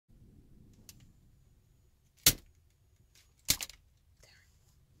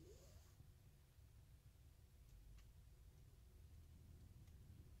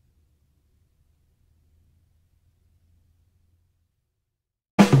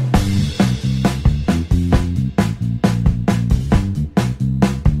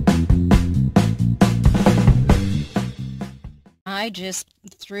I just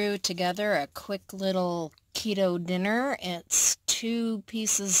threw together a quick little keto dinner. It's 2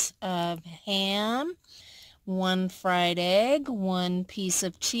 pieces of ham, 1 fried egg, 1 piece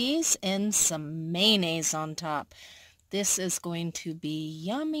of cheese, and some mayonnaise on top. This is going to be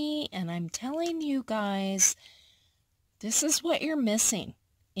yummy, and I'm telling you guys, this is what you're missing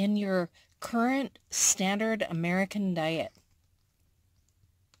in your current standard American diet.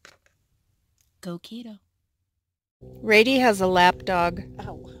 Go keto. Rady has a lap dog.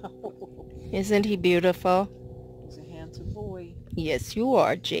 Oh, Isn't he beautiful? he's a handsome boy. Yes, you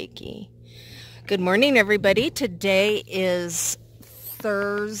are, Jakey. Good morning, everybody. Today is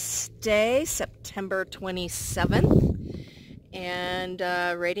Thursday, September 27th, and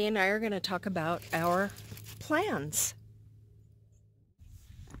Rady and I are going to talk about our plans.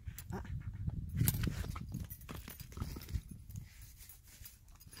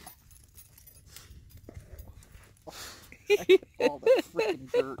 All the freaking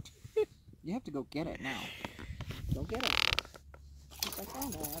dirt. You have to go get it now. Go get it. He's like, oh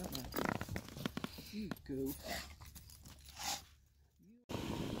no, I don't know. You goof.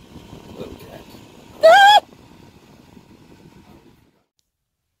 Okay.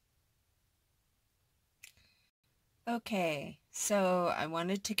 Okay, so I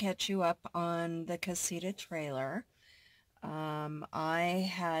wanted to catch you up on the Casita trailer. I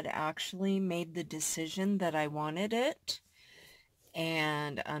had actually made the decision that I wanted it,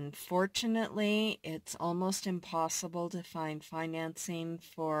 and unfortunately, it's almost impossible to find financing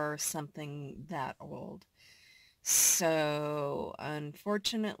for something that old. So,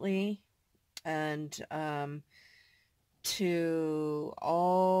 unfortunately, and to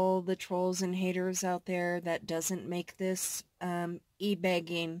all the trolls and haters out there, that doesn't make this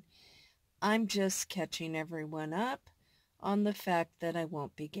e-begging. I'm just catching everyone up on the fact that I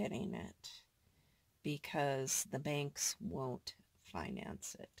won't be getting it because the banks won't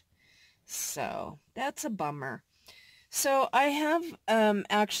finance it. So that's a bummer. So I have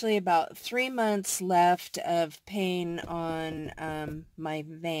actually about 3 months left of paying on my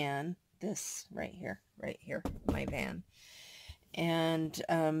van. This right here, my van. And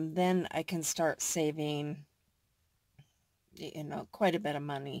then I can start saving, quite a bit of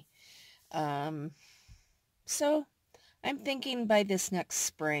money. So I'm thinking by this next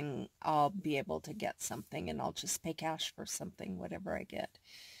spring, I'll be able to get something, and I'll just pay cash for something, whatever I get.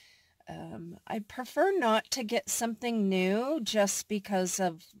 I prefer not to get something new just because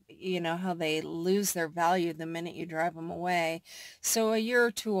of, how they lose their value the minute you drive them away. So a year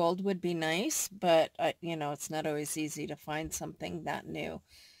or two old would be nice, but, it's not always easy to find something that new,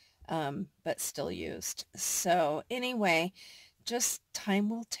 but still used. So anyway, just time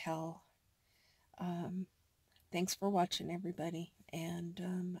will tell. Thanks for watching, everybody.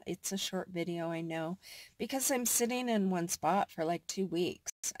 And it's a short video, I know, because I'm sitting in one spot for like 2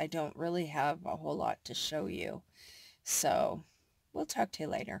 weeks. I don't really have a whole lot to show you. So we'll talk to you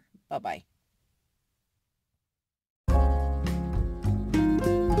later. Bye-bye.